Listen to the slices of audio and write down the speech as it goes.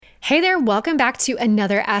Hey there, welcome back to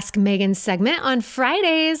another Ask Megan segment. On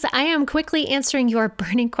Fridays, I am quickly answering your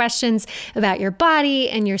burning questions about your body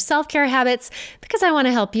and your self-care habits because I want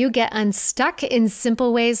to help you get unstuck in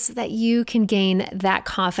simple ways so that you can gain that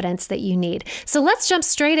confidence that you need. So let's jump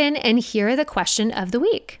straight in and hear the question of the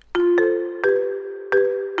week.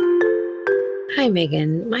 Hi,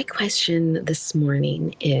 Megan. My question this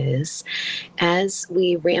morning is, as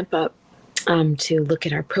we ramp up to look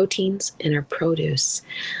at our proteins and our produce,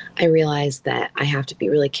 I realize that I have to be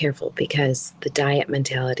really careful because the diet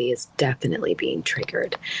mentality is definitely being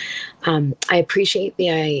triggered. I appreciate the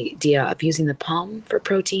idea of using the palm for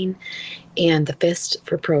protein and the fist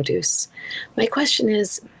for produce. My question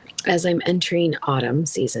is, as I'm entering autumn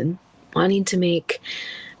season, wanting to make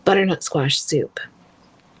butternut squash soup,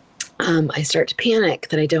 I start to panic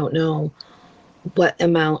that I don't know what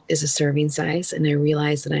amount is a serving size, and I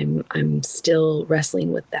realize that I'm still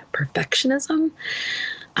wrestling with that perfectionism.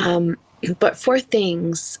 But for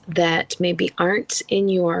things that maybe aren't in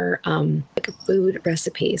your food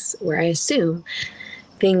recipes, where I assume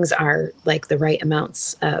things are like the right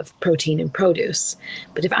amounts of protein and produce,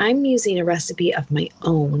 but if I'm using a recipe of my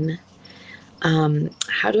own,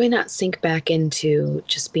 how do I not sink back into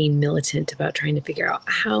just being militant about trying to figure out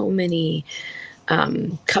how many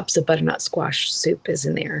cups of butternut squash soup is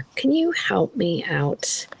in there? Can you help me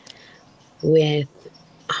out with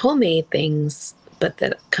homemade things, but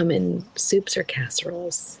that come in soups or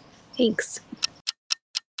casseroles? Thanks.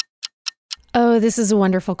 Oh, this is a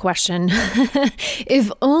wonderful question.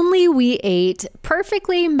 If only we ate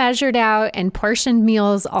perfectly measured out and portioned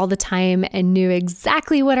meals all the time and knew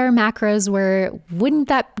exactly what our macros were, wouldn't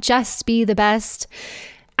that just be the best?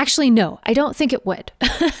 Actually, no, I don't think it would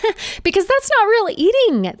because that's not real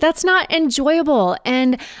eating. That's not enjoyable.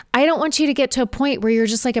 And I don't want you to get to a point where you're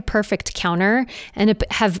just like a perfect counter and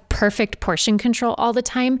have perfect portion control all the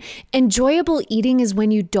time. Enjoyable eating is when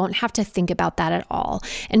you don't have to think about that at all.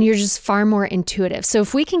 And you're just far more intuitive. So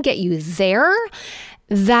if we can get you there,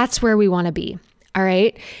 that's where we want to be. All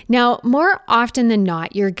right. Now, more often than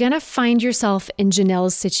not, you're going to find yourself in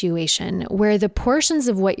Janelle's situation where the portions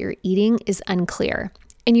of what you're eating is unclear.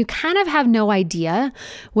 And you kind of have no idea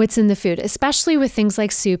what's in the food, especially with things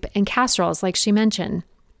like soup and casseroles, like she mentioned.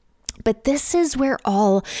 But this is where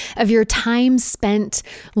all of your time spent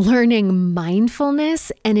learning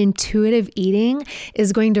mindfulness and intuitive eating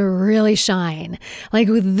is going to really shine. Like,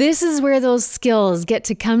 this is where those skills get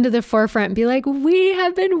to come to the forefront and be like, we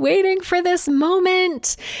have been waiting for this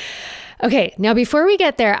moment. Okay, now before we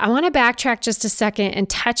get there, I want to backtrack just a second and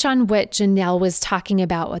touch on what Janelle was talking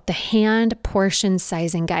about with the hand portion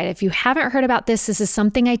sizing guide. If you haven't heard about this is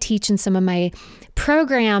something I teach in some of my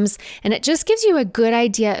programs, and it just gives you a good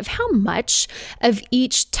idea of how much of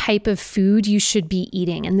each type of food you should be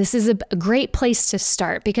eating. And this is a great place to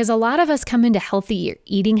start because a lot of us come into healthy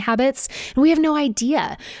eating habits and we have no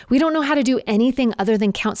idea. We don't know how to do anything other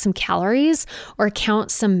than count some calories or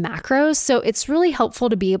count some macros. So it's really helpful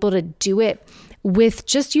to be able to do it with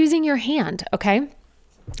just using your hand, okay?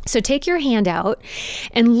 So take your hand out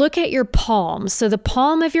and look at your palm. So the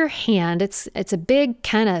palm of your hand, it's a big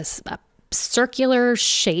kind of circular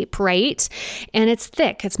shape, right? And it's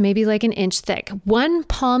thick. It's maybe like an inch thick. One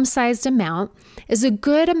palm-sized amount is a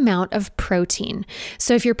good amount of protein.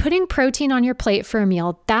 So if you're putting protein on your plate for a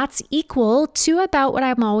meal, that's equal to about what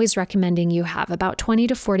I'm always recommending you have, about 20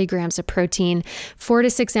 to 40 grams of protein, 4 to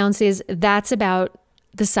 6 ounces. That's about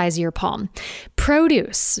the size of your palm.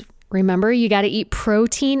 Produce. Remember, you got to eat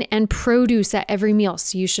protein and produce at every meal.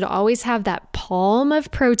 So you should always have that palm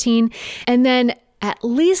of protein and then at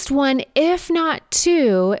least one, if not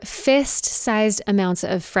two, fist-sized amounts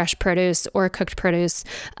of fresh produce or cooked produce.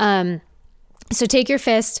 So take your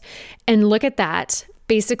fist and look at that.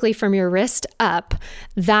 Basically from your wrist up,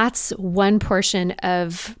 that's one portion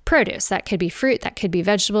of produce. That could be fruit, that could be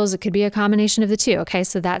vegetables, it could be a combination of the two. Okay,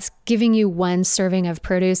 so that's giving you one serving of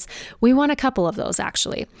produce. We want a couple of those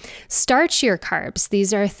actually. Starchier carbs,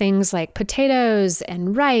 these are things like potatoes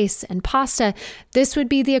and rice and pasta. This would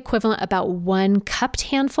be the equivalent about one cupped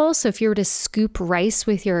handful. So if you were to scoop rice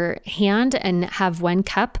with your hand and have 1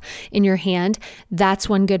 cup in your hand, that's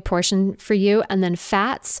one good portion for you. And then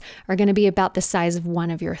fats are going to be about the size of one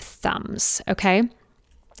of your thumbs, okay?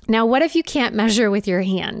 Now, what if you can't measure with your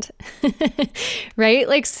hand, right?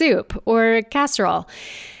 Like soup or casserole.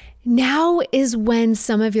 Now is when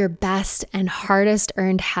some of your best and hardest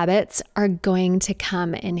earned habits are going to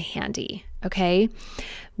come in handy. okay?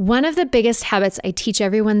 One of the biggest habits I teach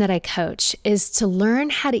everyone that I coach is to learn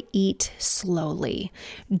how to eat slowly.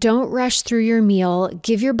 Don't rush through your meal.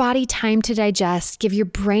 Give your body time to digest. Give your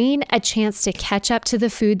brain a chance to catch up to the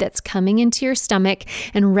food that's coming into your stomach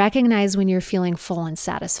and recognize when you're feeling full and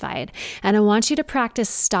satisfied. And I want you to practice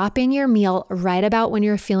stopping your meal right about when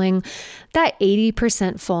you're feeling that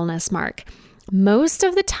 80% fullness mark. Most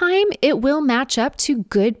of the time, it will match up to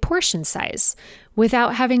good portion size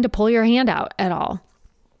without having to pull your hand out at all.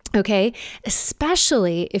 Okay,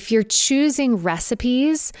 especially if you're choosing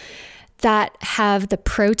recipes that have the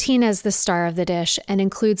protein as the star of the dish and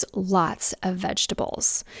includes lots of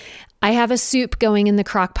vegetables. I have a soup going in the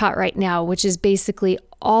crock pot right now, which is basically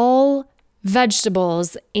all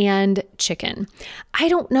vegetables and chicken. I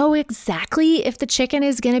don't know exactly if the chicken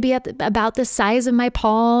is going to be about the size of my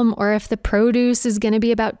palm or if the produce is going to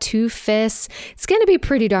be about 2 fists. It's going to be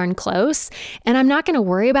pretty darn close. And I'm not going to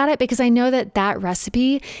worry about it because I know that that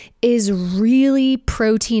recipe is really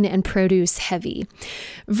protein and produce heavy.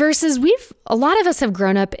 Versus a lot of us have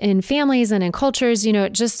grown up in families and in cultures,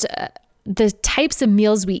 just the types of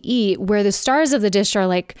meals we eat where the stars of the dish are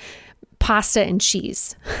like pasta and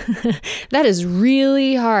cheese. That is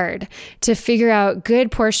really hard to figure out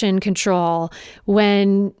good portion control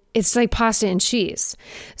when it's like pasta and cheese.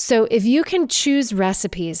 So if you can choose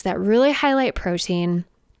recipes that really highlight protein,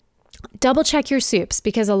 double check your soups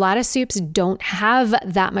because a lot of soups don't have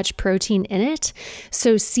that much protein in it.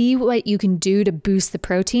 So see what you can do to boost the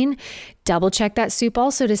protein. Double check that soup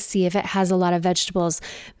also to see if it has a lot of vegetables.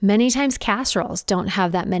 Many times casseroles don't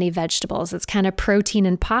have that many vegetables. It's kind of protein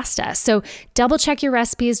and pasta. So double check your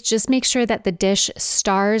recipes. Just make sure that the dish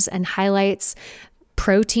stars and highlights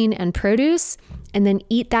protein and produce, and then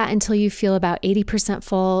eat that until you feel about 80%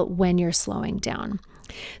 full when you're slowing down.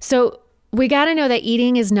 So we got to know that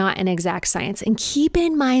eating is not an exact science, and keep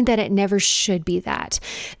in mind that it never should be that.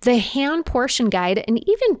 The hand portion guide and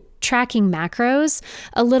even tracking macros,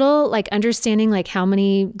 a little like understanding like how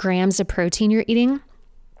many grams of protein you're eating,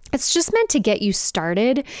 it's just meant to get you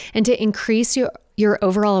started and to increase your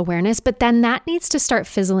overall awareness, but then that needs to start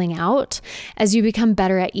fizzling out as you become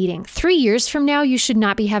better at eating. 3 years from now, you should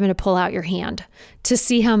not be having to pull out your hand to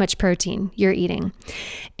see how much protein you're eating.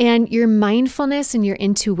 And your mindfulness and your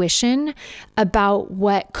intuition about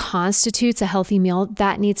what constitutes a healthy meal,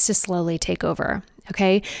 that needs to slowly take over.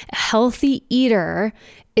 Okay? A healthy eater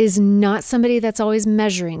is not somebody that's always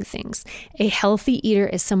measuring things. A healthy eater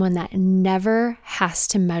is someone that never has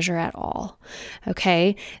to measure at all.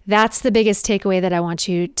 Okay? That's the biggest takeaway that I want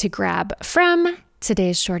you to grab from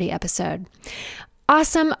today's Shorty episode.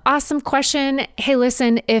 Awesome question. Hey,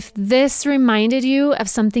 listen, if this reminded you of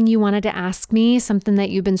something you wanted to ask me, something that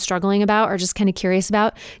you've been struggling about or just kind of curious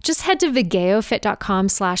about, just head to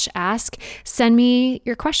vigeofit.com/ask. Send me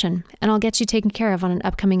your question and I'll get you taken care of on an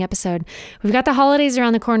upcoming episode. We've got the holidays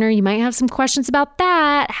around the corner. You might have some questions about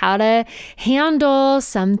that, how to handle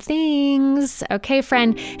some things. Okay,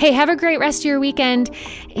 friend. Hey, have a great rest of your weekend.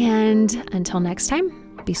 And until next time,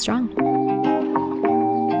 be strong.